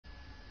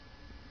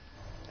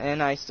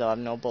And I still have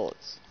no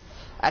bullets.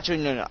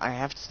 Actually, no, I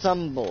have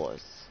some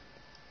bullets.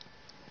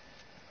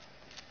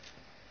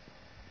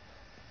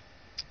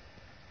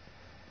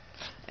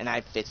 And I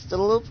fixed the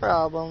little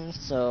problem,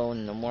 so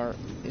no more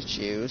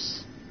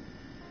issues.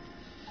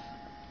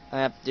 I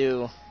have to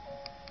do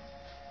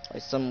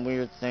like some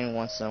weird thing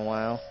once in a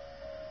while.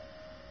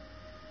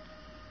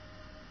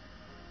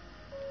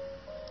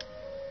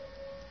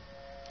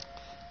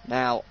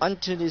 Now,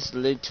 onto this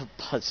little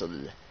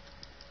puzzle.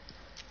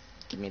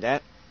 Give me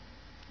that.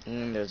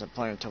 And there's a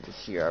planet over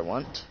here I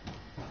want.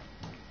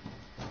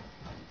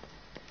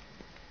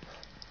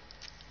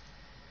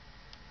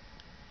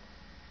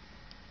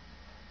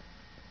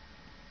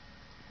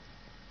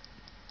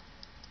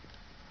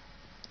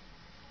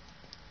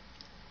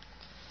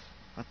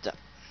 What the?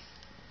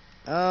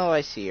 Oh,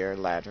 I see your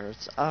ladder.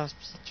 It's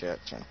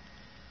obstruction.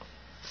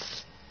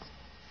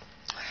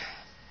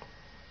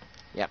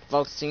 Yeah,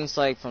 folks, seems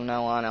like from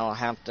now on I'll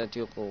have to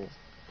do a little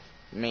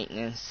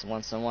maintenance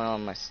once in a while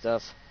on my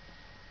stuff.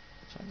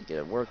 Trying to get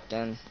it work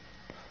done.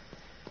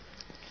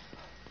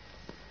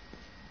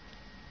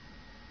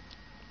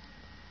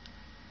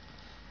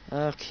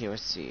 Okay,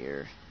 let's see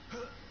here.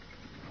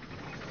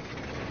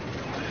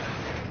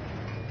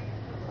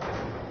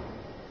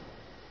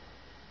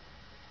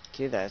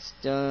 Okay, that's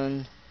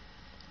done.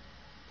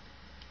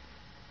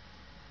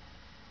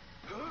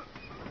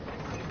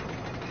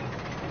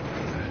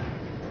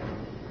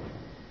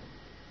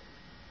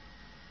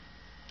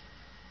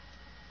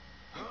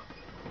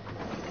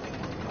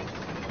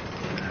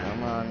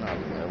 Come on, a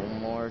little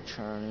more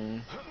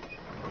turning.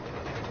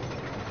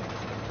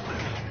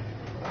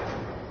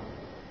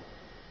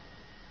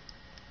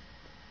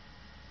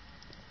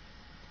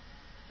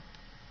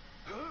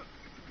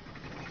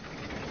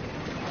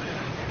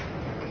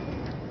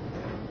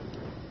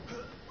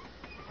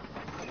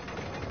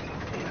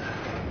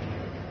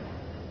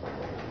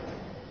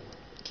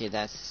 Okay,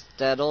 that's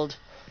settled.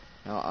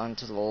 Now on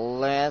to the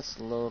last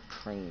little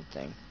crane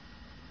thing.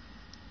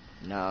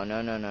 No.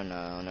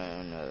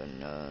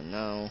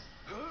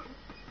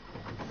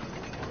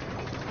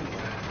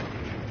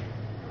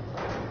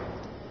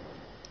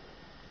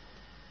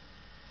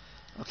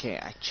 Okay,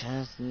 I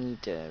just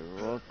need to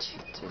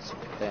rotate this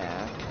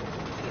back.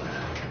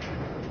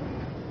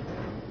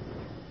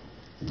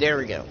 There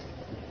we go.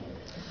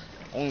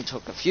 Only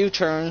took a few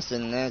turns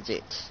and that's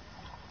it.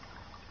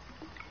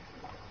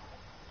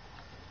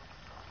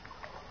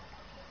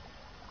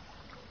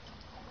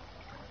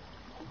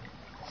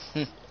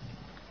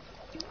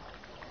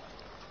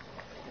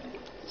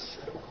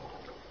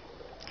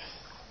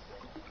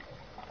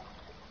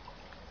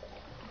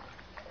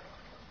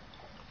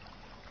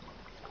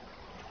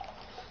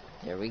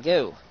 There we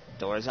go.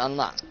 Door's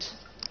unlocked.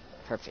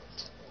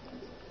 Perfect.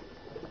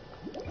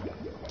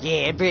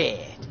 Yeah,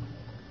 bread.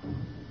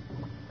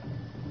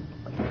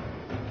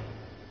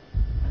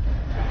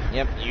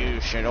 Yep, you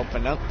should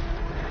open up.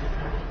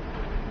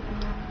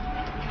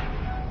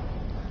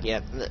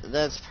 Yeah,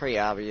 that's pretty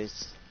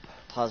obvious.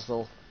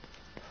 Puzzle.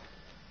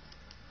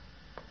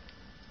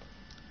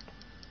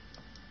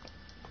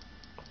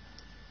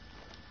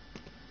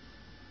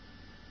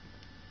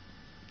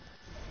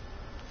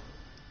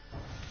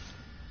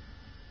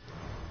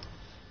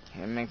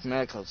 Can't make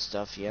medical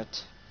stuff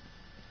yet.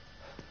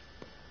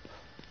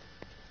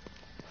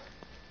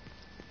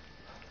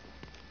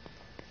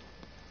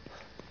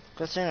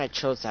 Considering I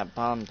chose that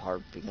bomb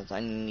part because I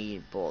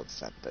need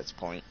bullets at this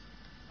point.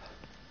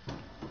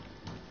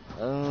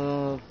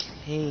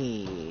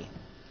 Okay.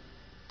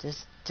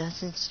 This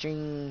doesn't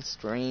seem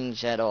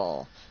strange at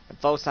all. And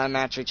folks, I'm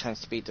actually trying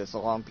to speed this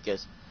along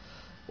because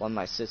one,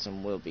 my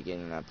system will be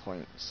getting that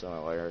point sooner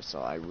or later, so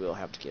I will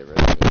have to get rid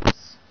of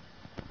these.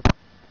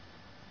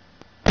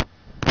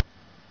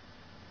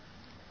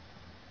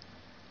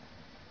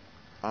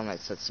 On my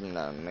system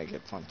to make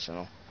it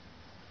functional.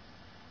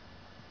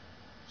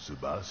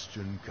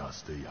 Sebastian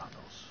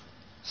Castellanos.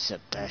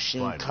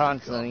 Sebastian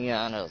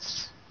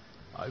Castellanos.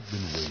 I've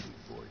been waiting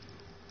for you.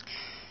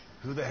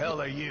 Who the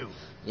hell are you?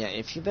 Yeah,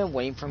 if you've been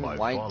waiting for me,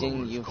 why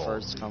didn't you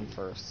first come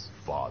first?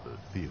 Father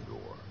Theodore.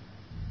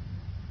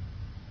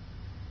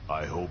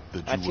 I hope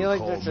that you I feel will like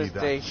call this me is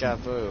that deja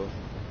too, vu.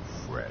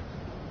 Fred.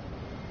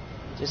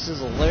 This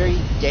is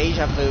literally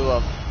deja vu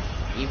of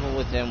Evil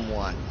Within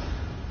 1.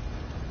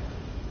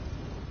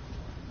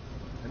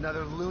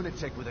 Another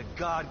lunatic with a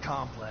god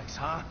complex,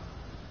 huh?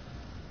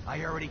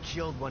 I already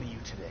killed one of you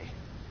today.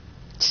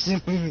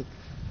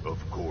 Of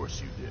course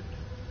you did.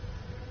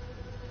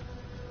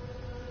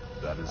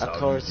 That is Of how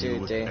course you deal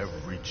you with did.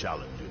 every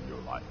challenge in your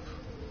life.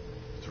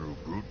 Through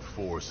brute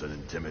force and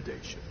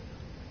intimidation.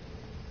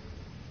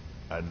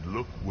 And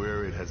look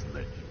where it has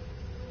led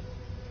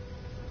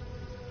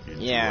you.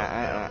 Into a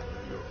hell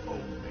of your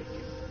own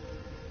making.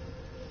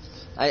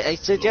 I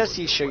suggest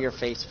you show your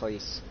face,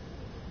 please.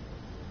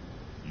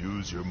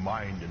 Use your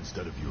mind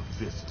instead of your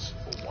fists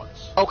for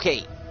once.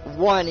 Okay,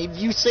 one, if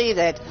you say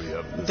that, We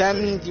have the that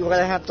same means you're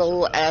gonna have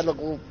to add a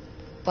little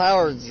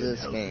powers We to can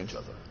this help game. each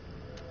other.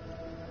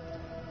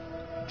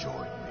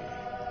 Join me.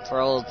 For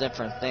all those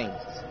different things.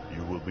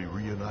 You will be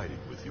reunited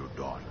with your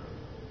daughter.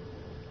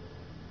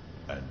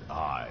 And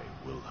I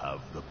will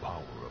have the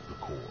power of the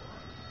core.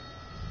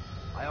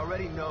 I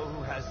already know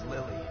who has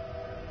Lily.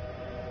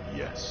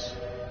 Yes.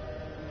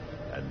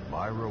 And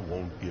Myra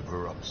won't give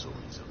her up so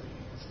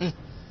easily.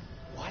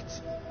 What?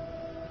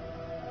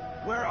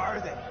 Where are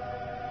they?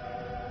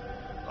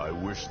 I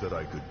wish that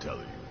I could tell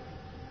you.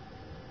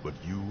 But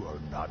you are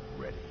not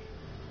ready.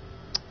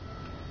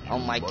 Oh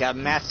my must god,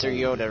 Master be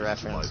Yoda pulled into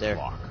reference my there.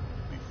 flock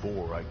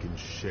before I can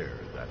share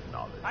that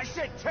knowledge. I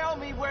said tell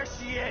me where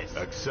she is!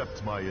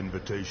 Accept my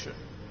invitation.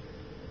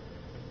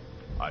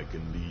 I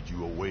can lead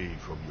you away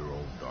from your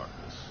own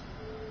darkness.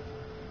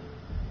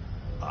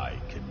 I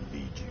can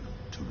lead you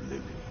to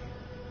Lily.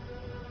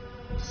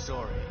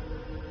 Sorry,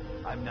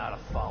 I'm not a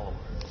follower.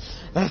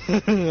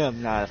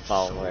 I'm not a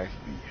follower.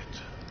 So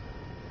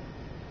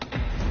be it.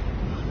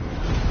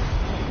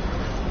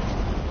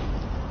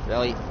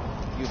 Really?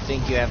 You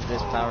think you have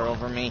this power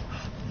over me?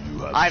 You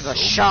have I have a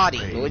so shoddy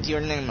much pain. with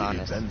your name on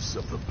The it. events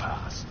of the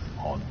past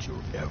haunt your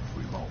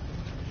every moment.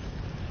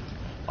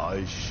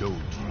 I showed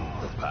you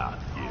the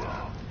path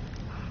here.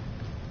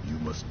 You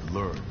must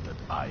learn that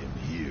I am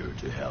here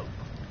to help.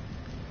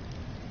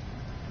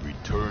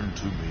 Return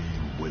to me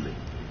willingly.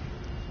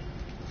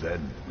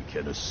 Then we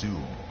can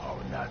assume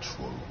our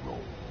natural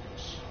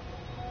roles.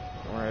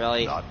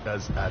 Really? Not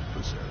as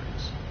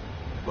adversaries,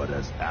 but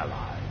as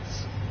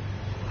allies.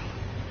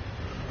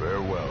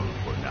 Farewell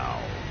for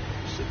now,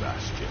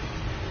 Sebastian.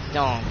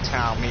 Don't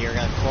tell me you're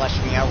gonna flush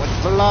me out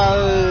with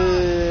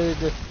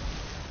blood!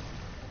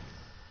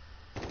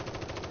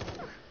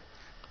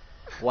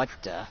 What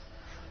the?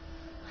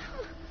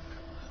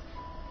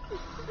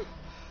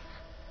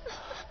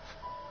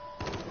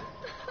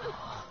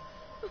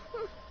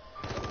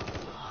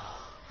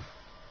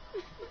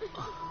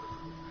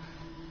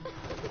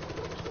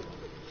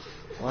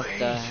 What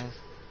the?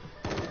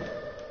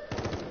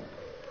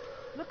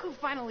 Look who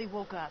finally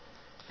woke up.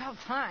 About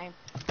time.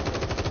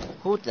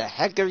 Who the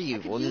heck are you,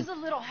 I could woman? use a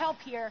little help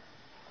here.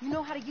 You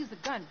know how to use a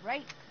gun,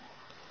 right?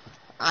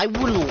 I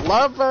would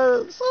love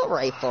a assault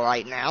rifle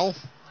right now.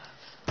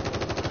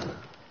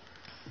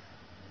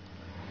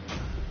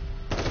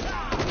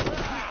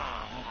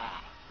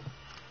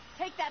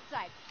 Take that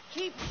side.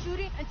 Keep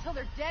shooting until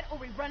they're dead or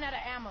we run out of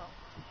ammo.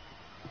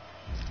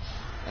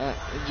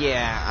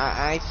 Yeah,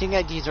 I think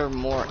that these are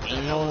more What's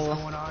anal.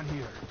 going on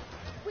here?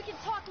 We can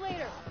talk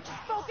later.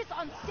 Just focus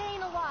on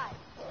staying alive.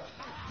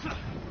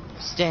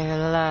 Staying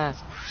alive.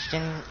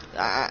 Staying.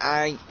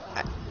 I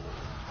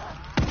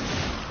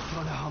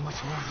Don't know how much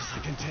more of this I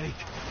can take.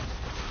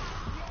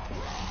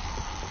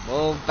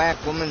 Move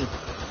back, woman.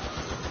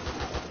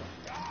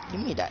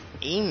 Give me that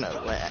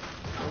emo.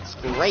 That's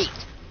great.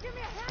 Give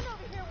me a hand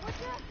over here, would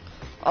you?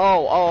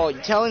 Oh,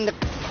 you're telling the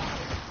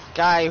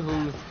guy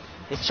who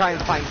is trying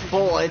to find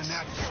bullets.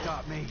 That to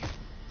stop me.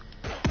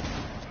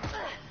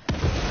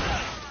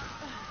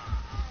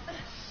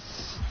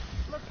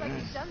 Looks like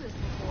you've done this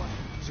before.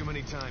 Too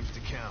many times to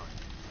count.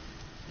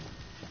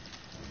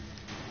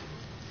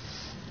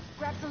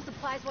 Grab some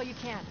supplies while you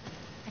can.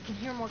 I can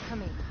hear more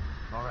coming.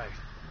 All right.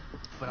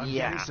 But I'm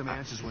Yeah. getting some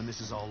answers when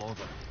this is all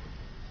over.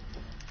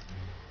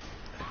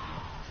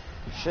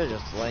 Should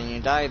just letting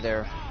you die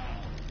there.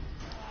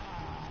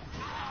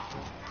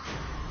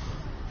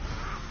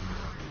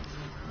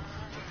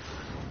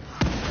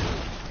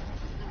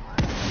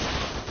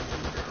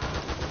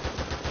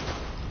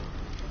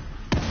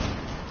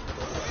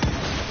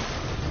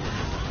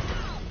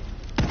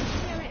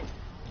 Damn it.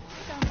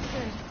 Sounds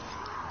good.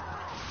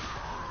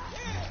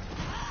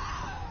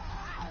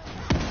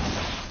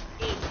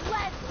 Eat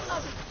less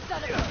of it,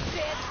 son of a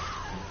bitch!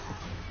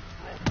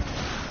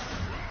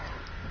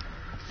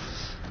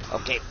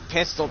 Okay,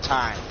 pistol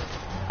time.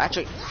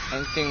 Actually,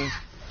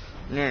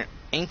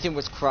 anything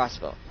was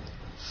crossbow.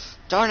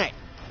 Darn it!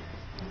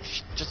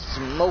 Just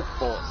smoke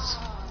bullets.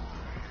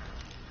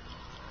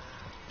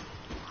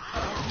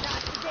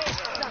 Not today,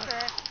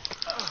 sucker!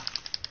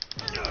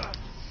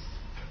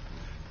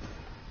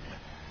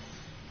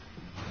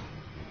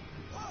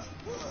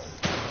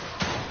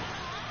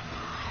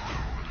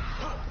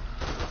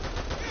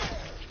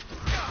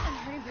 I'm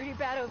hurting pretty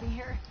bad over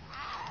here.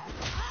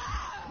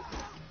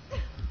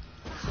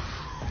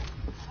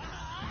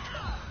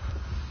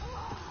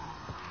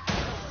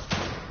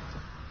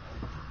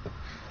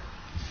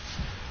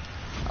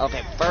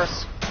 Okay,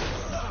 first,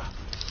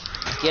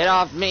 get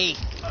off me.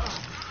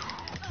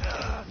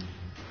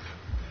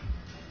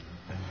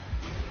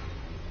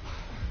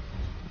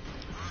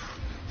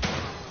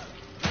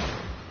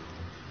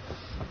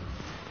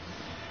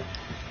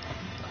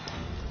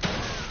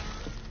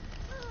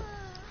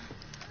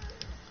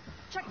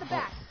 Check the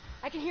back.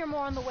 I can hear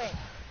more on the way.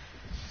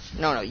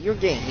 No, you're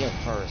getting hit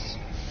first.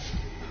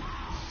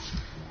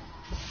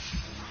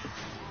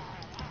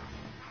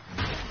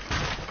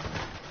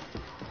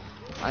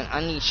 I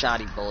need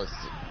shoddy bullets.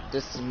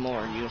 This is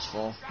more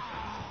useful.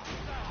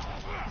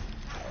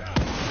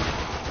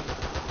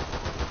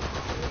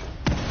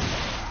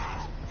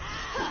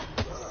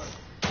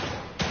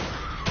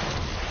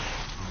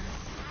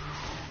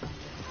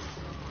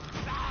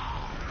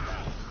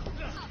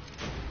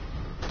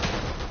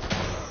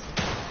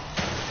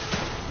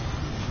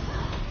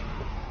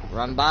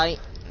 run by.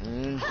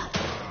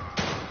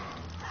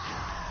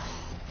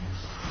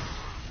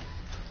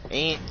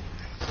 And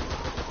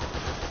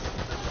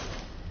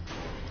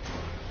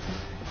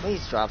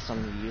please drop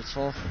something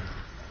useful.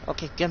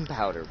 Okay,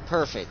 gunpowder.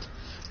 Perfect.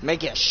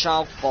 Make it a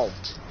shock bolt.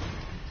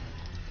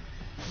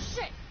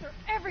 Shit, they're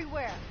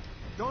everywhere.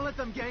 Don't let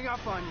them gang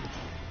up on you.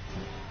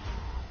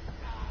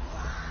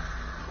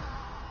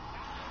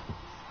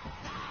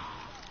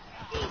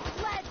 Eat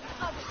lead,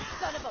 ugly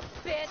son of a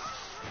bitch.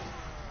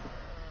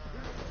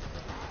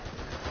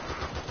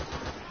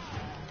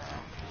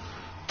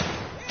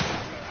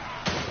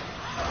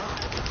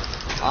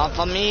 Off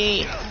of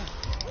me!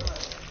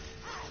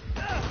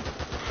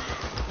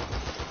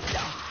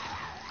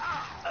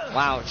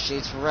 Wow,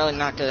 she's really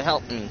not gonna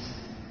help me.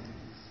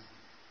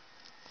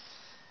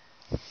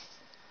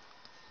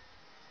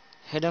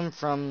 Hit him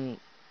from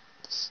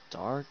the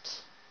start.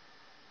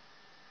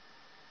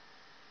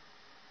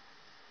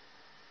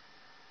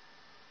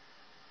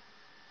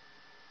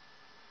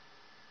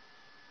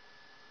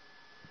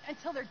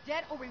 Until they're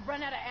dead or we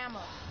run out of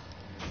ammo.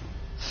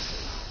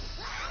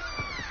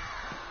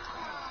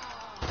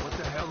 What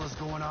the hell is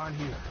going on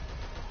here?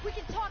 We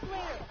can talk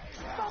later.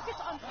 Focus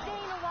on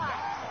staying alive.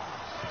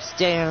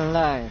 Staying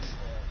alive.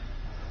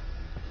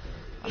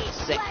 I'm Eat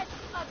sick. lead,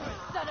 ugly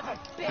son of a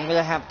bitch. I'm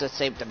gonna have to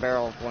save the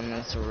barrel when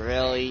it's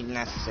really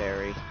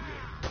necessary.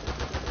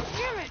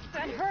 Damn it,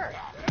 that hurt.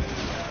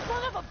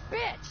 Son of a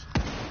bitch.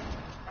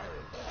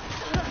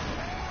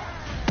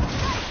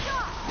 Nice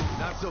shot.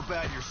 Not so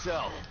bad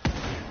yourself.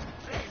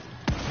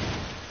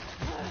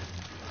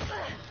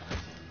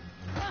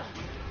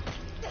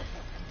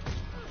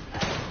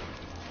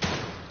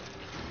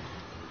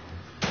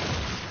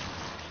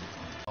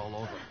 All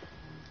over.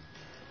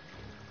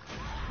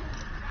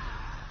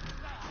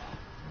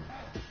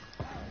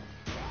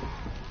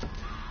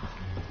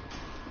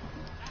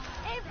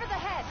 Aim for the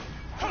head.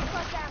 Take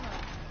less ammo.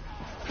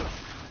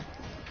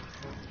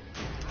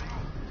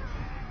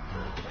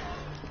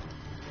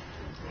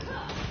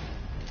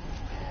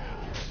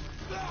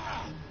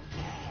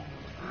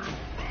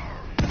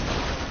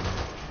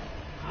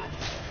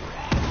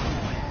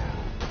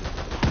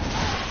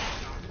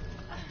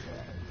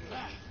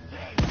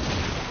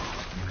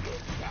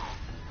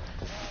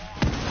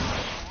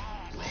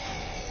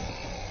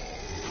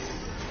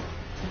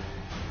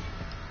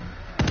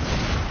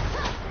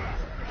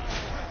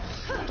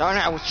 Darn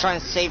it, I was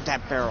trying to save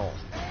that barrel.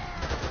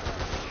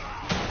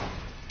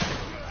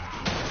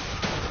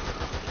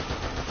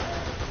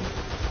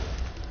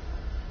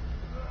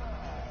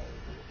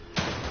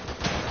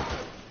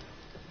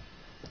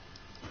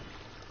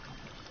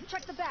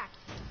 Check the back.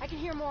 I can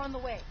hear more on the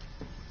way.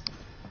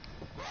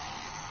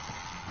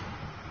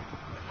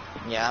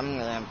 Yeah, I'm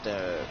gonna have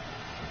to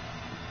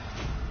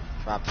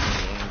drop some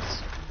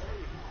names.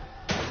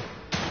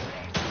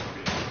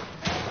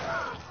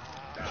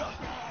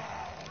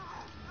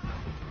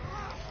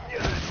 It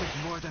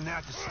took more than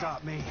that to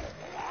stop me.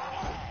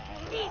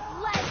 Eat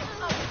lead,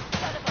 ugly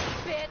son of a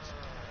bitch.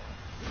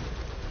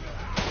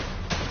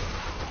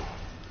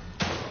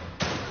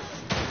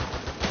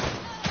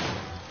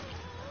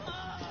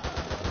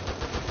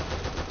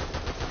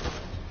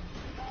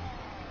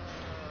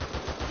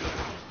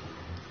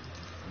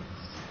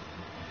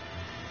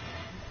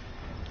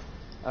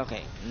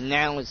 Okay,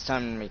 now it's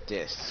time to make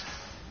this.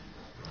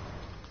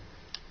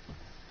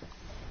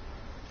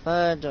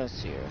 But let's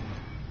see here.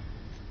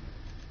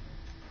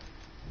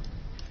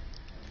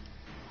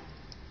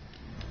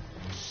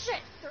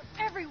 Shit, they're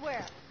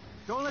everywhere.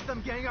 Don't let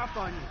them gang up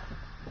on you.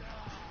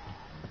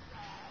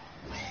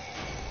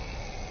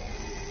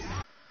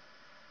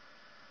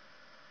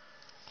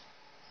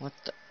 What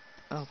the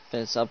hell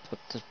is up with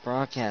this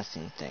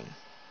broadcasting thing?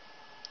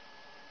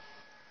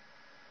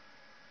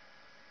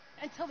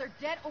 Until they're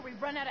dead or we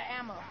run out of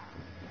ammo.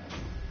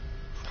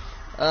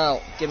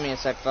 Oh, give me a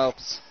sec,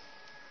 folks.